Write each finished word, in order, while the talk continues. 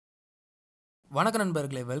வணக்கம்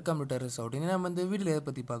நண்பர்களே, welcome to terrace out. இனி நம்ம இந்த வீடியோவில் எதை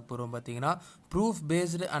பற்றி பார்க்க போகிறோம் பார்த்தீங்கன்னா, proof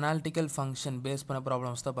based analytical function base பண்ண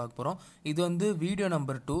ப்ராப்ளம்ஸ் தான் பார்க்க போகிறோம். இது வந்து வீடியோ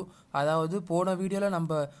நம்பர் 2. அதாவது போன வீடியோவில்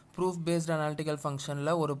நம்ம ப்ரூஃப் பேஸ்டு அனாலிட்டிக்கல்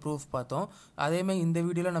ஃபங்க்ஷனில் ஒரு ப்ரூஃப் பார்த்தோம். அதேமாதிரி இந்த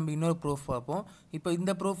வீடியோவில் நம்ம இன்னொரு ப்ரூஃப் பார்ப்போம். இப்போ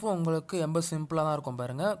இந்த ப்ரூஃபும் உங்களுக்கு ரொம்ப சிம்பிளாக தான் இருக்கும்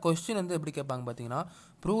பாருங்கள். கொஸ்டின் வந்து எப்படி கேட்பாங்க பார்த்தீங்கன்னா,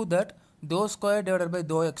 prove that dou square divided by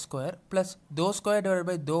dou x square plus dou square divided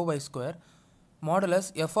by dou y square modulus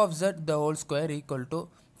f of z the whole square equal to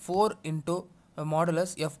 4 into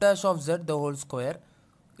modulus f dash of z the whole square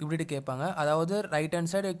இப்படி கேட்பாங்க. அதாவது right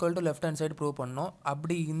hand side equal to left hand side prove பண்ணணும்.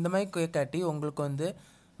 அப்படி இந்த மாதிரி கேட்காட்டி உங்களுக்கு வந்து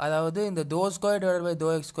அதாவது இந்த dou square divided by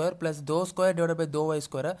dou x square plus dou square divided by dou y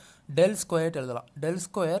square del square எழுதலாம். del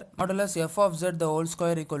square modulus f of z the whole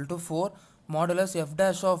square equal to 4 modulus f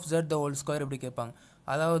dash of z the whole square இப்படி கேட்பாங்க.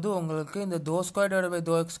 அதாவது உங்களுக்கு இந்த dou square divided by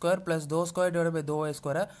dou x square plus dou square divided by dou y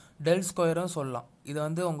square del squareம் சொல்லலாம். இதை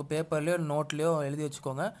வந்து உங்கள் பேப்பர்லேயோ நோட்லேயோ எழுதி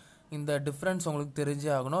வச்சுக்கோங்க. இந்த டிஃப்ரென்ஸ் உங்களுக்கு தெரிஞ்சே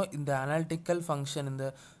ஆகணும். இந்த அனாலிட்டிக்கல் ஃபங்க்ஷன் இந்த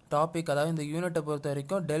டாபிக் அதாவது இந்த யூனிட்டை பொறுத்த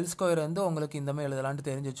வரைக்கும் டெல் ஸ்கொயர் வந்து உங்களுக்கு இந்த மாதிரி எழுதலான்ட்டு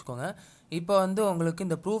தெரிஞ்சு வச்சுக்கோங்க. இப்போ வந்து உங்களுக்கு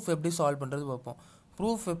இந்த ப்ரூஃப் எப்படி சால்வ் பண்ணுறது பார்ப்போம்.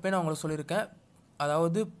 ப்ரூஃப் எப்போ நான் உங்களுக்கு சொல்லியிருக்கேன்.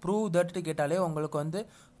 அதாவது ப்ரூவ் தட்டு கேட்டாலே உங்களுக்கு வந்து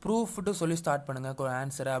ப்ரூஃப்ட்டு சொல்லி ஸ்டார்ட் பண்ணுங்கள்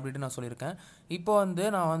ஆன்சரை அப்படின்ட்டு நான் சொல்லியிருக்கேன். இப்போ வந்து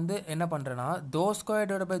நான் வந்து என்ன பண்ணுறேன்னா dou square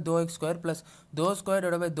divided by dou x square plus dou square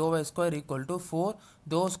divided by dou y square equal to 4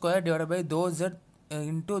 dou square divided by dou z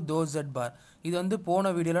into dou z bar. இது வந்து போன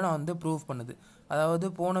வீடியோவில் நான் வந்து ப்ரூவ் பண்ணுது. அதாவது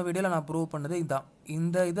போன வீடியோவில் நான் ப்ரூவ் பண்ணது இதுதான்.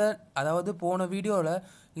 இந்த இதை அதாவது போன வீடியோவில்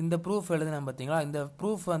இந்த ப்ரூஃப் எழுதுனேன் பார்த்தீங்களா. இந்த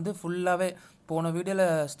ப்ரூஃப் வந்து ஃபுல்லாகவே போன வீடியோவில்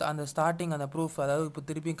அந்த ஸ்டார்டிங் அந்த ப்ரூஃப் அதாவது இப்போ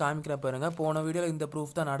திருப்பி காமிக்கிற பாருங்க. போன வீடியோவில் இந்த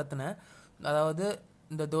ப்ரூஃப் தான் நடத்தினேன். அதாவது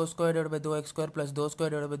இந்த dou square divided by dou x square plus dou square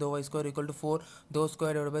divided by dou y square equal to 4 dou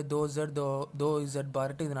square divided by dou z dou z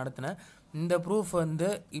part இது நடத்தினேன். இந்த ப்ரூஃப் வந்து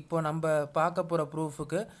இப்போ நம்ம பார்க்க போகிற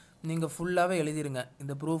ப்ரூஃபுக்கு நீங்கள் ஃபுல்லாகவே எழுதிருங்க.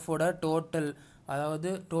 இந்த ப்ரூஃபோட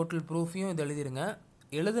டோட்டல் ப்ரூஃபையும் இது எழுதிருங்க.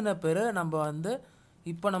 எழுதின பிறகு நம்ம வந்து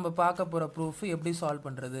இப்போ நம்ம பார்க்க போகிற ப்ரூஃப் எப்படி சால்வ்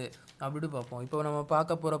பண்ணுறது அப்படி பார்ப்போம். இப்போ நம்ம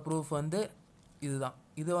பார்க்க போகிற ப்ரூஃப் வந்து இதுதான்.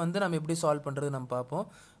 இது வந்து நம்ம எப்படி சால்வ் பண்ணுறது நம்ம பார்ப்போம்.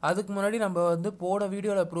 அதுக்கு முன்னாடி நம்ம வந்து போன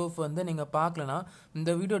வீடியோவில் ப்ரூஃப் வந்து நீங்கள் பார்க்கலனா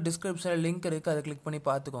இந்த வீடியோ டிஸ்கிரிப்ஷனில் லிங்க் இருக்குது, அதை கிளிக் பண்ணி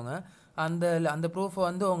பார்த்துக்கோங்க. அந்த ப்ரூஃபை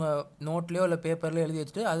வந்து உங்கள் நோட்லேயோ இல்லை பேப்பர்லேயோ எழுதி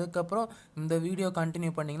வச்சுட்டு அதுக்கப்புறம் இந்த வீடியோ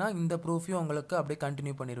கண்டினியூ பண்ணிங்கன்னா இந்த ப்ரூஃபையும் உங்களுக்கு அப்படியே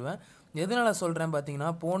கண்டினியூ பண்ணிடுவேன். எதனால் சொல்கிறேன் பார்த்தீங்கன்னா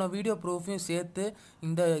போன வீடியோ ப்ரூஃபையும் சேர்த்து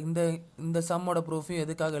இந்த இந்த இந்த சம்மோட ப்ரூஃபையும்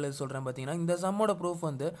எதுக்காக எழுத சொல்கிறேன் பார்த்தீங்கன்னா இந்த சம்மோட ப்ரூஃப்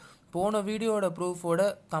வந்து போன வீடியோட ப்ரூஃபோட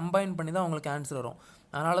கம்பைன் பண்ணி தான் உங்களுக்கு ஆன்சர் வரும்.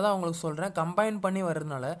 அதனால தான் உங்களுக்கு சொல்கிறேன். கம்பைன் பண்ணி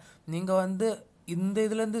வர்றதுனால நீங்கள் வந்து இந்த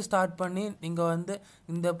இதுலேருந்து ஸ்டார்ட் பண்ணி நீங்கள் வந்து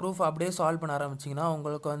இந்த ப்ரூஃப் அப்படியே சால்வ் பண்ண ஆரம்பிச்சிங்கன்னா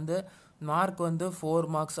உங்களுக்கு வந்து மார்க் வந்து 4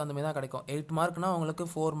 மார்க்ஸ் அந்தமாதிரி தான் கிடைக்கும். 8 மார்க்னால் உங்களுக்கு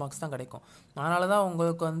 4 மார்க்ஸ் தான் கிடைக்கும். அதனால தான்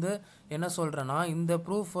உங்களுக்கு வந்து என்ன சொல்கிறேன்னா இந்த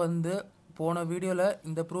ப்ரூஃப் வந்து போன வீடியோவில்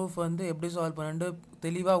இந்த ப்ரூஃப் வந்து எப்படி சால்வ் பண்ணிட்டு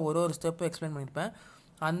தெளிவாக ஒரு ஸ்டெப்பு எக்ஸ்பிளைன் பண்ணியிருப்பேன்.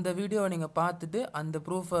 அந்த வீடியோவை நீங்கள் பார்த்துட்டு அந்த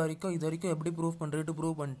ப்ரூஃப் இது வரைக்கும் எப்படி ப்ரூஃப் பண்ணுறது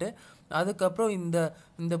ப்ரூவ் பண்ணிட்டு அதுக்கப்புறம்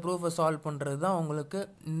இந்த ப்ரூஃபை சால்வ் பண்ணுறது தான் உங்களுக்கு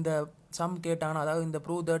இந்த சம் கேட்டாங்கன்னா அதாவது இந்த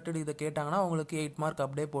ப்ரூவ் தட் இதை கேட்டாங்கன்னா உங்களுக்கு 8 மார்க்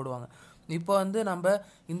அப்படியே போடுவாங்க. இப்போ வந்து நம்ம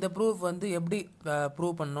இந்த ப்ரூஃப் வந்து எப்படி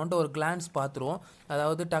ப்ரூவ் பண்ணணுன்ட்டு ஒரு கிளான்ஸ் பார்த்துருவோம்.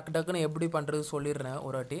 அதாவது டக்குன்னு எப்படி பண்ணுறது சொல்லிடுறேன்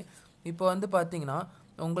ஒரு வாட்டி. இப்போ வந்து பார்த்தீங்கன்னா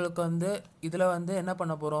உங்களுக்கு வந்து இதில் வந்து என்ன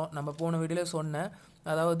பண்ண போகிறோம் நம்ம போன வீடியோவில் சொன்னேன்.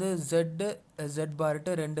 அதாவது ஜெட்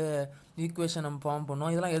பார்ட்டு 2 ஈக்குவேஷன் நம்ம ஃபார்ம்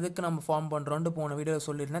பண்ணுவோம். இதெல்லாம் எதுக்கு நம்ம ஃபார்ம் பண்ணுறோன்ட்டு போன வீடியோவில்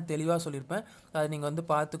சொல்லியிருந்தேன், தெளிவாக சொல்லியிருப்பேன். அதை நீங்கள் வந்து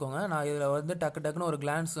பார்த்துக்கோங்க. நான் இதில் வந்து டக்குன்னு ஒரு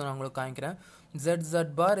கிளான்ஸ் நான் உங்களுக்கு காமிக்கிறேன்.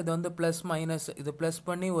 ஜெட் பார் இது வந்து ப்ளஸ் மைனஸ் இது ப்ளஸ்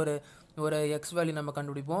பண்ணி ஒரு எக்ஸ் வேல்யூ நம்ம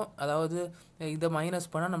கண்டுபிடிப்போம். அதாவது இதை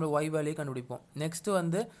மைனஸ் பண்ணால் நம்ம ஒய் வேல்யூ கண்டுபிடிப்போம். நெக்ஸ்ட்டு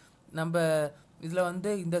வந்து நம்ம இதில் வந்து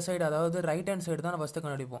இந்த சைடு அதாவது ரைட் ஹேண்ட் சைடு தான் ஃபஸ்ட்டு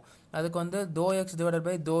கண்டுபிடிப்போம். அதுக்கு வந்து dou x divided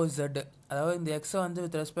by dou z அதாவது இந்த எக்ஸை வந்து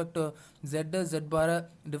வித் ரெஸ்பெக்ட் டு z பாரை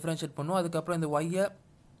டிஃப்ரென்ஷியேட் பண்ணுவோம். அதுக்கப்புறம் இந்த ஒய்யை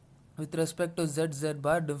with respect to z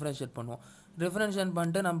bar differentiate பண்ணுவோம். டிஃப்ரென்ஷியேட்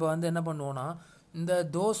பண்ணிட்டு நம்ம வந்து என்ன பண்ணுவோம்னா இந்த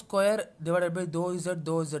dou square divided by dou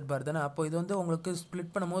z பார் தானே. அப்போ இது வந்து உங்களுக்கு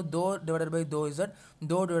ஸ்ப்ளிட் பண்ணும்போது dou divided by dou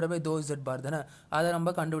divided by dou z பார் தானே. அதை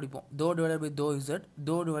நம்ம கண்டுபிடிப்போம். dou divided by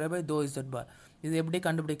dou divided by dou z பார். இது எப்படி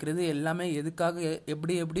கண்டுபிடிக்கிறது எல்லாமே எதுக்காக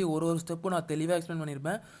எப்படி ஒரு ஸ்டெப்பும் நான் தெளிவாக எக்ஸ்பிளைன்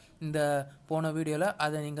பண்ணியிருப்பேன் இந்த போன வீடியோவில்.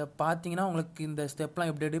 அதை நீங்கள் பார்த்தீங்கன்னா உங்களுக்கு இந்த ஸ்டெப்லாம்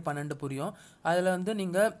எப்படி பன்னெண்டு புரியும். அதில் வந்து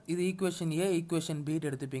நீங்கள் இது ஈக்குவேஷன் ஏ ஈக்குவேஷன் பி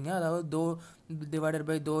எடுத்துப்பீங்க. அதாவது dou divided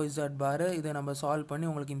by dou z பார் இதை நம்ம சால்வ் பண்ணி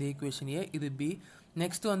உங்களுக்கு இந்த ஈக்குவேஷன் ஏ இது பி.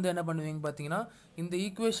 நெக்ஸ்ட் வந்து என்ன பண்ணுவீங்க பார்த்தீங்கன்னா இந்த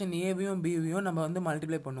ஈக்குவேஷன் ஏவையும் பிவியும் நம்ம வந்து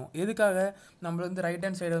மல்டிப்ளை பண்ணுவோம். எதுக்காக நம்ம வந்து ரைட்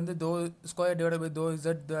ஹேண்ட் சைடு வந்து dou square divided by dou z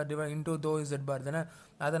into dou z பார் தானே.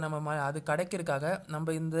 அதை நம்ம அது கிடைக்கிறதுக்காக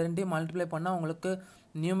நம்ம இந்த ரெண்டையும் மல்டிப்ளை பண்ணால் உங்களுக்கு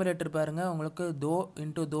நியூமரேட்டர் பாருங்கள் உங்களுக்கு dou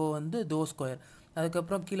into dou வந்து dou ஸ்கொயர்.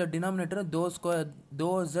 அதுக்கப்புறம் கீழே denominator dou square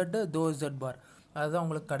dou z பார் அதுதான்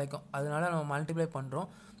உங்களுக்கு கிடைக்கும். அதனால நம்ம மல்டிப்ளை பண்ணுறோம்.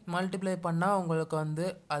 மல்டிப்ளை பண்ணால் உங்களுக்கு வந்து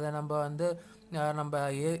அதை நம்ம வந்து நம்ம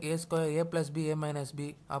ஏ square A plus B A minus B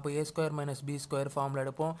அப்போ ஏ ஸ்கொயர் மைனஸ் பி ஸ்கொயர் ஃபார்மில்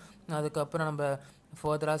எடுப்போம். அதுக்கப்புறம் நம்ம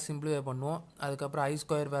ஃபர்தராக சிம்பிளிஃபை பண்ணுவோம். அதுக்கப்புறம் ஐ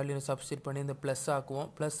ஸ்கொயர் வேல்யூ சப்ஸ்டிட் பண்ணி இந்த ப்ளஸ்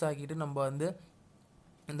ஆக்குவோம். ப்ளஸ் ஆக்கிட்டு நம்ம வந்து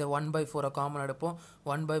இந்த 1/4 காமன் எடுப்போம்.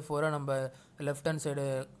 1/4 நம்ம left hand side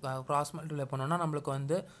cross multiply பண்ணோம்னா நம்மளுக்கு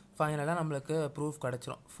வந்து ஃபைனலாக நம்மளுக்கு ப்ரூஃப்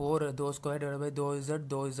கிடச்சிரும். 4 dou square divided by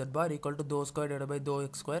dou z bar equal to dou square divided by dou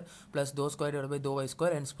x square plus dou square divided by dou y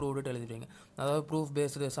square hence proved எழுதிடுவீங்க. அதாவது proof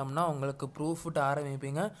based சம்னா உங்களுக்கு proof விட்டு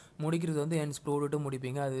ஆரம்பிப்பீங்க, முடிக்கிறது வந்து hence proved விட்டு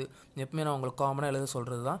முடிப்பீங்க. அது எப்பவுமே நான் உங்களுக்கு காமனாக எழுத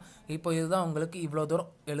சொல்கிறது தான். இப்போ இதுதான் உங்களுக்கு இவ்வளோ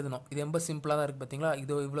தூரம் எழுதணும். இது ரொம்ப சிம்பிளாக தான் இருக்குது பார்த்தீங்களா.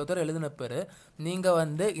 இது இவ்வளோ தூரம் எழுதின பேர் நீங்கள்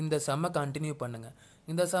வந்து இந்த செம்மை கண்டினியூ பண்ணுங்கள்.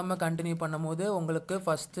 இந்த செம்மை கண்டினியூ பண்ணும்போது உங்களுக்கு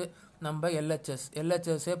ஃபஸ்ட்டு நம்ம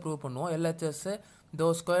எல்ஹெச்எஸ்ஸே ப்ரூவ் பண்ணுவோம். LHS dou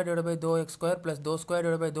square divided by dou x square plus dou square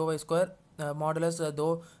divided by dou y square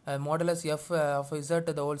modulus F of Z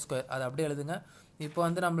the whole square. அது அப்படியே எழுதுங்க. இப்போ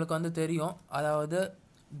வந்து நம்மளுக்கு வந்து தெரியும், அதாவது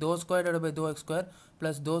dou square divided by dou x square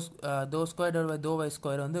plus dou square divided by dou y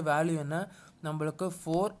square வந்து வேல்யூ என்ன நம்மளுக்கு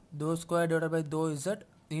 4 dou square divided by dou z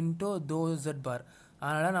into dou z bar.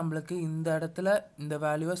 அதனால் நம்மளுக்கு இந்த இடத்துல இந்த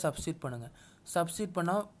வேல்யூவை சப்ஸ்டிட் பண்ணுங்கள். சப்ஸ்டிட்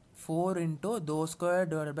பண்ணால் 4 into dou square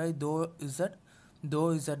divided by dou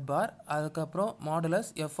z bar அதுக்கப்புறம் modulus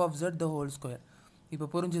F of z the whole square. இப்போ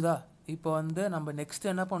புரிஞ்சுதா? இப்போ வந்து நம்ம நெக்ஸ்ட்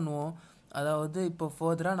என்ன பண்ணுவோம், அதாவது இப்போ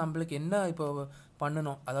ஃபர்தராக நம்மளுக்கு என்ன இப்போ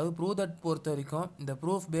பண்ணணும், அதாவது ப்ரூவ் தட் பொறுத்த வரைக்கும் இந்த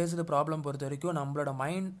ப்ரூஃப் பேஸ்டு ப்ராப்ளம் பொறுத்த வரைக்கும் நம்மளோட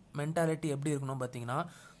மென்டாலிட்டி எப்படி இருக்கணும் பார்த்தீங்கன்னா,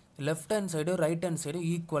 லெஃப்ட் ஹேண்ட் சைடும் ரைட் ஹேண்ட் சைடும்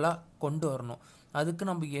ஈக்குவலாக கொண்டு வரணும். அதுக்கு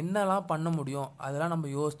நம்ம என்னெல்லாம் பண்ண முடியும் அதெல்லாம்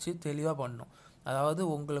நம்ம யோசித்து தெளிவாக பண்ணணும். அதாவது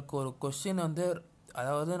உங்களுக்கு ஒரு கொஸ்டின் வந்து,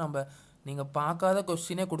 அதாவது நீங்கள் பார்க்காத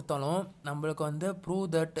கொஸ்டினே கொடுத்தாலும் நம்மளுக்கு வந்து ப்ரூவ்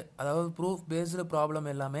தட், அதாவது ப்ரூஃப் பேஸ்டு ப்ராப்ளம்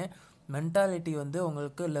எல்லாமே மென்டாலிட்டி வந்து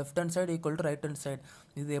உங்களுக்கு left hand side equal to right hand side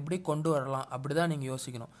இது எப்படி கொண்டு வரலாம் அப்படி தான் நீங்கள்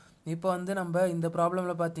யோசிக்கணும். இப்போ வந்து நம்ம இந்த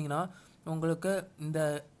ப்ராப்ளமில் பார்த்தீங்கன்னா உங்களுக்கு இந்த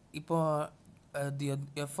இப்போ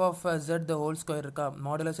F of jet the whole square இருக்கா,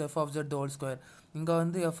 modulus F of jet the whole square, இங்கே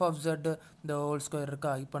வந்து F of jet the whole square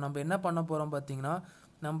இருக்கா. இப்போ நம்ம என்ன பண்ண போகிறோம் பார்த்தீங்கன்னா,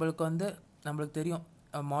 நம்மளுக்கு தெரியும்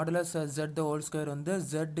modulus jet the whole square வந்து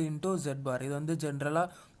ஜெட் இன்டூ ஜெட் பார். இது வந்து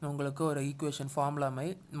ஜென்ரலாக உங்களுக்கு ஒரு ஈக்குவேஷன் ஃபார்முலா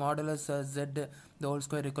மாதிரி modulus jet the whole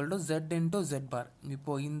square equal to Z into jet பார்.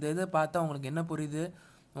 இப்போது இந்த இதை பார்த்தா உங்களுக்கு என்ன புரியுது,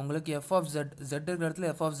 உங்களுக்கு எஃப் ஆஃப் ஜெட் இருக்கிற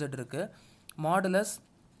இடத்துல எஃப் ஆஃப் ஜெட் இருக்குது, மாடுலஸ்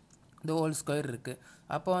த ஹோல் ஸ்கொயர் இருக்குது.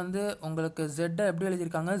 அப்போ வந்து உங்களுக்கு ஜெட்டை எப்படி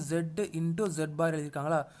எழுதியிருக்காங்க, ஜெட் இன்டூ ஜெட் பார்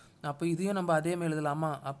எழுதியிருக்காங்களா. அப்போ இதையும் நம்ம அதே மாதிரி எழுதலாமா.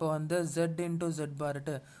 அப்போ வந்து ஜெட் இன்டூ ஜெட்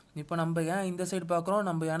பார்ட்டு இப்போ நம்ம ஏன் இந்த சைடு பார்க்குறோம்,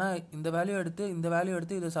 நம்ம ஏன்னா இந்த வேல்யூ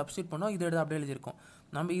எடுத்து இதை சப்ஸ்டிட் பண்ணோம், இதை எடுத்து அப்படியே எழுதியிருக்கோம்.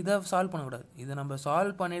 நம்ம இதை சால்வ் பண்ணக்கூடாது, இதை நம்ம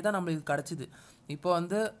சால்வ் பண்ணி தான் நம்மளுக்கு கிடச்சிது. இப்போ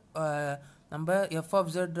வந்து நம்ம F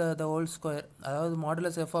of jet the whole square, அதாவது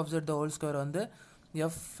modulus F of jet the whole square வந்து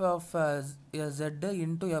F of jet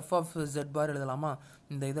into F of jet பார் எழுதலாமா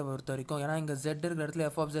இந்த இதை பொறுத்த வரைக்கும். ஏன்னா இங்கே ஜெட் இருக்கிற இடத்துல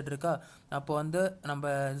எஃப் ஆஃப் ஜெட் இருக்கா. அப்போ வந்து நம்ம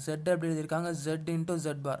ஜெட் எப்படி எழுதியிருக்காங்க, ஜெட் இன்டூ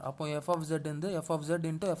ஜெட் பார். அப்போ எஃப் ஆஃப் ஜெட் வந்து F of jet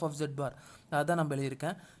into F of jet பார், அதுதான் நம்ம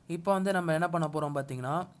எழுதியிருக்கேன். இப்போ வந்து நம்ம என்ன பண்ண போகிறோம்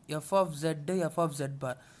பார்த்தீங்கன்னா, F of jet F of jet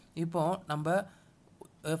பார். இப்போ நம்ம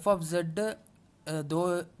எஃப் ஆஃப் ஜெட்டு தோ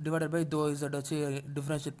டிவைடட் பை தோ இசட் வச்சு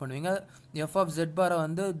டிஃப்ரென்ஷியேட் பண்ணுவீங்க. எஃப் ஆஃப் ஜெட் பாரை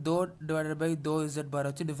வந்து தோ டிவைடட் பை தோ இசட் பாரை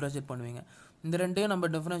வச்சு டிஃப்ரென்ஷியேட் பண்ணுவீங்க. இந்த ரெண்டையும் நம்ம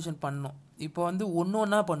டிஃப்ரென்ஷியேட் பண்ணணும். இப்போ வந்து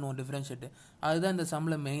ஒன்றா பண்ணுவோம் டிஃப்ரென்ஷியேட்டு, அதுதான் இந்த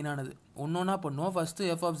சம்மில் மெயினானது. ஒன்றா பண்ணுவோம். ஃபஸ்ட்டு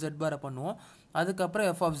எஃப் ஆஃப் ஜெட் பாரை பண்ணுவோம், அதுக்கப்புறம்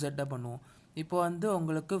எஃப் ஆஃப் ஜெட்டை பண்ணுவோம். இப்போ வந்து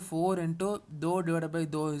உங்களுக்கு 4 இன்டூ தோ டிவைடட் பை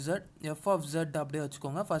தோ இசட் எஃப் ஆஃப் ஜெட் அப்படியே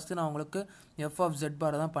வச்சுக்கோங்க. ஃபஸ்ட்டு நான் உங்களுக்கு எஃப் ஆஃப் ஜெட்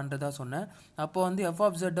பாரை தான் பண்ணுறதா சொன்னேன். அப்போ வந்து எஃப்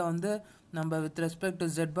ஆஃப் ஜெட்டை வந்து நம்ம வித் ரெஸ்பெக்ட் டு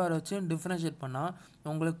ஜெட் பார் வச்சு டிஃப்ரென்ஷியேட் பண்ணால்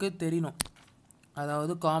உங்களுக்கு தெரியணும்,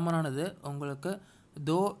 அதாவது காமனானது உங்களுக்கு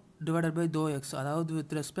தோ டிவைடட் பை தோ எக்ஸ், அதாவது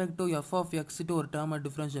with respect to F of எக்ஸ்ட்டு ஒரு டேர்மை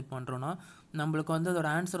டிஃப்ரென்ஷியேட் பண்ணுறோன்னா நம்மளுக்கு வந்து அதோட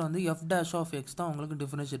ஆன்சர் வந்து எஃப் டேஷ் ஆஃப் எக்ஸ் தான் உங்களுக்கு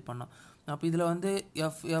டிஃப்ரென்ஷியேட் பண்ணோம். அப்போ இதில் வந்து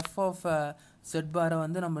எஃப் ஆஃப் ஜெட் பாரை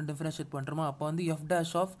வந்து நம்ம டிஃப்ரென்ஷியேட் பண்ணுறோமா, அப்போ வந்து எஃப்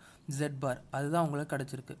டேஷ் ஆஃப் ஜெட் பார் அதுதான் உங்களுக்கு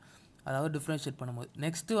கிடச்சிருக்கு, அதாவது டிஃப்ரென்ஷியேட் பண்ணும்போது.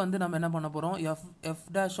 நெக்ஸ்ட்டு வந்து நம்ம என்ன பண்ண போகிறோம், எஃப்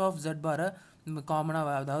டேஷ் ஆஃப் ஜெட் பாரை நம்ம காமனாக,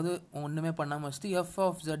 அதாவது ஒன்றுமே பண்ணாமல் வச்சுட்டு எஃப்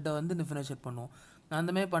ஆஃப் ஜெட்டை வந்து டிஃப்ரென்ஷியேட் பண்ணுவோம்.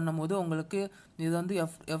 அந்தமாதிரி பண்ணும்போது உங்களுக்கு இது வந்து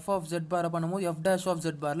எஃப் ஆஃப் ஜெட் பாரை பண்ணும்போது எஃப் டேஷ் ஆஃப்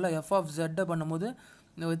ஜெட் பாரில் எஃப் ஆஃப் ஜெட்டை பண்ணும்போது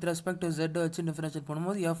வித் ரெஸ்பெக்ட் டு ஜெட்டை வச்சு டிஃப்ரென்ஷியேட்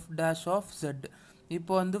பண்ணும்போது எஃப் டேஷ் ஆஃப் ஜெட்.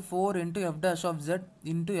 இப்போ வந்து 4 into F dash of jet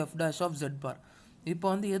into F dash of jet பார். இப்போ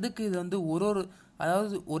வந்து எதுக்கு இது வந்து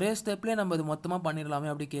அதாவது ஒரே ஸ்டெப்லேயே நம்ம இது மொத்தமாக பண்ணிடலாமே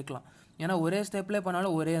அப்படி கேட்கலாம். ஏன்னா ஒரே ஸ்டெப்லேயே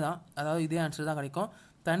பண்ணாலும் ஒரே தான், அதாவது இதே ஆன்சர் தான் கிடைக்கும்.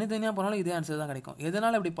 தனித்தனியாக போனாலும் இதே ஆன்சர் தான் கிடைக்கும்.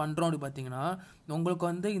 எதனால் இப்படி பண்ணுறோம் அப்படி பார்த்தீங்கன்னா, உங்களுக்கு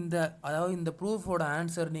வந்து அதாவது இந்த ப்ரூஃபோட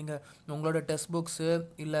ஆன்சர் நீங்கள் உங்களோட டெக்ஸ்ட் புக்ஸு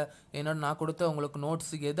இல்லை நான் கொடுத்த உங்களுக்கு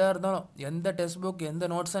நோட்ஸு எதாக இருந்தாலும், எந்த டெக்ஸ்ட் புக் எந்த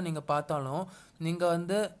நோட்ஸாக நீங்கள் பார்த்தாலும் நீங்கள்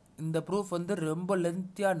வந்து இந்த ப்ரூஃப் வந்து ரொம்ப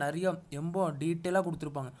லென்த்தியாக நிறைய ரொம்ப டீட்டெயிலாக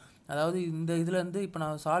கொடுத்துருப்பாங்க. அதாவது இந்த இதுலேருந்து இப்போ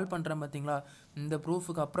நான் சால்வ் பண்ணுறேன் பார்த்தீங்களா, இந்த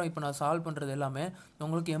ப்ரூஃபுக்கு அப்புறம் இப்போ நான் சால்வ் பண்ணுறது எல்லாமே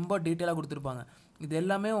உங்களுக்கு ரொம்ப டீட்டெயிலாக கொடுத்துருப்பாங்க. இது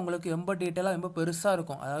எல்லாமே உங்களுக்கு ரொம்ப டீட்டெயிலாக ரொம்ப பெருசாக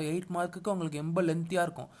இருக்கும். அதாவது 8 மார்க்குக்கு உங்களுக்கு ரொம்ப லென்த்தியாக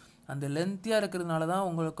இருக்கும். அந்த லென்த்தியாக இருக்கிறதுனால தான்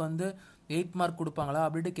உங்களுக்கு வந்து 8 மார்க் கொடுப்பாங்களா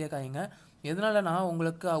அப்படின்ட்டு கேட்காதீங்க. எதனாலனா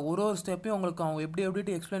உங்களுக்கு ஒரு ஸ்டெப்பையும் உங்களுக்கு அவங்க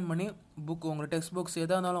எப்படி எக்ஸ்பிளைன் பண்ணி உங்கள் டெக்ஸ்ட் புக்ஸ்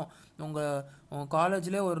எதாக இருந்தாலும் உங்கள்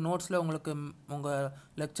காலேஜ்லேயே ஒரு நோட்ஸில் உங்களுக்கு உங்கள்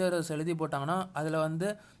லெக்சரர்ஸ் எழுதி போட்டாங்கன்னா அதில் வந்து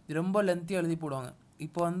ரொம்ப லென்த்தியாக எழுதி போடுவாங்க.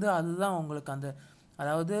 இப்போ வந்து அதுதான் உங்களுக்கு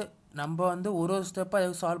அதாவது நம்ம வந்து ஒரு ஸ்டெப்பாக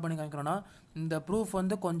எதுவும் சால்வ் பண்ணி காமிக்கிறோன்னா இந்த ப்ரூஃப்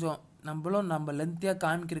வந்து கொஞ்சம் நம்ம லென்த்தியாக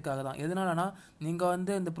காமிக்கிறதுக்காக தான். எதனாலனா நீங்கள்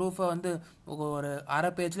வந்து இந்த ப்ரூஃபை வந்து ஒரு அரை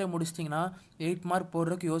பேஜ்லேயே முடிச்சிட்டிங்கன்னா 8 மார்க்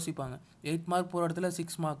போடுறதுக்கு யோசிப்பாங்க. 8 மார்க் போகிற இடத்துல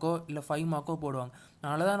 6 மார்க்கோ இல்லை 5 மார்க்கோ போடுவாங்க.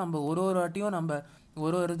 அதனால தான் நம்ம ஒரு வாட்டியும் நம்ம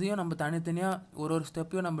ஒரு இதையும் நம்ம தனித்தனியாக ஒரு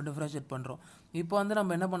ஸ்டெப்பையும் நம்ம டிஃப்ரென்ஷியேட் பண்ணுறோம். இப்போ வந்து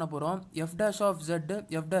நம்ம என்ன பண்ண போகிறோம், எஃப் டேஷ் ஆஃப்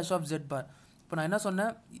ஜெட் பார். இப்போ நான் என்ன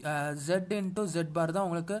சொன்னேன், ஜெட் இன்ட்டு ஜெட் பார் தான்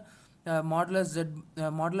உங்களுக்கு modulus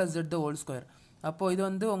jet the whole square. அப்போது இது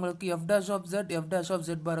வந்து உங்களுக்கு எஃப் டேஷ் ஆஃப்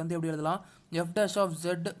ஜெட் பார் வந்து எப்படி எழுதலாம், F dash of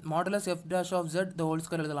jet modulus F dash of jet the whole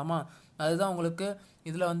square எழுதலாமா. அதுதான் உங்களுக்கு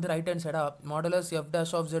இதில் வந்து ரைட் ஹேண்ட் சைடா modulus F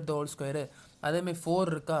dash of jet the whole square. அதேமாதிரி 4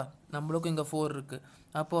 இருக்கா, நம்மளுக்கும் இங்கே 4 இருக்குது.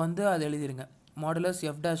 அப்போ வந்து அது எழுதிருங்க, modulus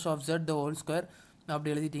F dash of jet the whole square.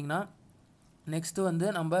 அப்படி எழுதிட்டிங்கன்னா நெக்ஸ்ட்டு வந்து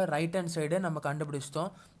நம்ம ரைட் ஹேண்ட் சைடு நம்ம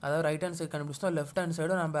கண்டுபிடிச்சிட்டோம். அதாவது ரைட் ஹேண்ட் சைடு கண்டுபிடிச்சிட்டோம், லெஃப்ட் ஹேண்ட்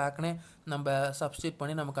சைடும் நம்ம சப்ஸ்டியூட்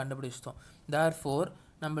பண்ணி நம்ம கண்டுபிடிச்சிட்டோம். தேர்ஃபோர்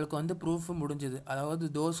நம்மளுக்கு வந்து ப்ரூஃப் முடிஞ்சுது. அதாவது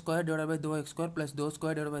தோ ஸ்கொயர் டிவைட் பை தோ எக்ஸ் ஸ்கொயர் ப்ளஸ் தோ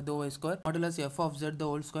ஸ்கொயர் டிவைட் பை தோ Y square modulus F of jet the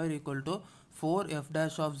whole square equal to 4 F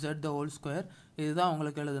dash of jet the whole square. இதுதான்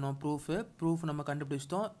உங்களுக்கு எழுதணும் ப்ரூஃப் நம்ம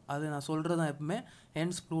கண்டுபிடிச்சிட்டோம். அது நான் சொல்கிறது தான் எப்பவுமே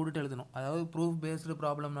ஹென்ஸ் ப்ரூவ்டு எழுதணும். அதாவது ப்ரூஃப் பேஸ்டு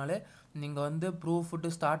ப்ராப்ளம்னாலே நீங்கள் வந்து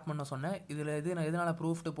ப்ரூஃப்ட்டு ஸ்டார்ட் பண்ண சொன்னேன். இதில் எதனால்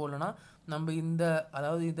ப்ரூஃப்ட்டு போடலன்னா நம்ம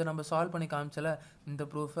அதாவது இதை நம்ம சால்வ் பண்ணி காமிச்சல இந்த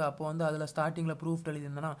ப்ரூஃப், அப்போ வந்து அதில் ஸ்டார்டிங்கில் ப்ரூஃப்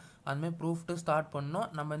எழுதியிருந்தேன்னா அதுமாதிரி ப்ரூஃப்ட்டு ஸ்டார்ட் பண்ணோம்.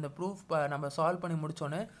 நம்ம இந்த ப்ரூஃப் நம்ம சால்வ் பண்ணி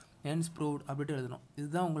முடித்தோடனே ஹென்ஸ் ப்ரூவ்ட் அப்படின்ட்டு எழுதணும்.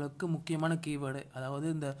 இதுதான் உங்களுக்கு முக்கியமான கீவேர்டு, அதாவது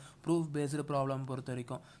இந்த ப்ரூஃப் பேஸ்டு ப்ராப்ளம் பொறுத்த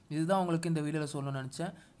வரைக்கும். இதுதான் உங்களுக்கு இந்த வீடியோவில் சொல்லணும்னு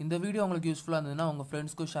நினச்சேன். இந்த வீடியோ உங்களுக்கு யூஸ்ஃபுல்லாக இருந்ததுன்னா உங்கள்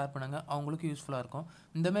ஃப்ரெண்ட்ஸ்க்கும் ஷேர் பண்ணுங்கள், அவங்களுக்கும் யூஸ்ஃபுல்லாக இருக்கும்.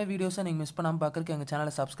 இந்தமாதிரி வீடியோஸை நீங்கள் மிஸ் பண்ணாமல் பார்க்குறதுக்கு எங்கள்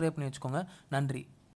சேனலை சப்ஸ்கிரைப் பண்ணி வச்சுக்கோங்க. நன்றி.